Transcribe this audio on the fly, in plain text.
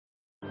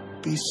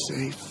be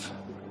safe.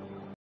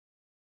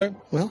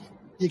 Well,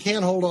 you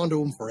can't hold on to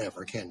them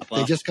forever, can you?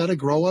 They just gotta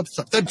grow up.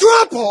 The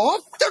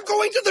drop-off? They're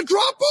going to the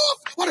drop-off?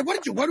 What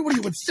are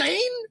you insane?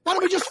 Why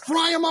don't we just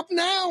fry them up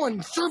now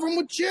and serve them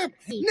with chips?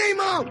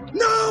 Nemo!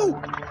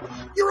 No!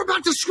 You're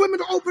about to swim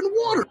into open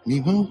water.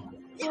 Nemo?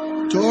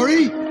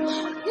 Dory?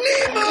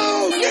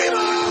 Nemo!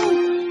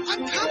 Nemo!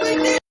 I'm coming,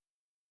 Nemo!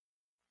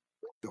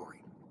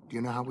 Dory, do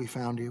you know how we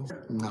found you?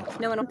 No.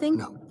 No, I don't think.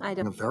 No. I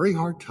don't. A very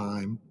hard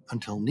time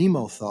until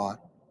Nemo thought,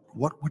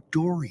 what would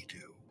Dory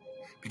do?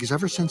 Because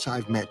ever since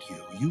I've met you,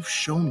 you've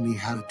shown me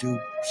how to do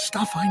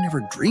stuff I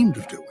never dreamed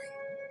of doing.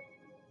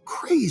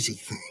 Crazy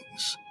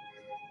things.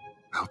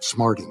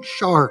 Outsmarting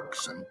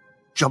sharks and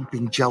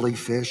jumping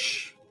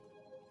jellyfish.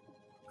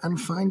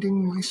 And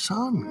finding my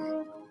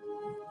son.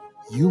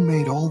 You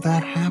made all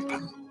that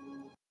happen.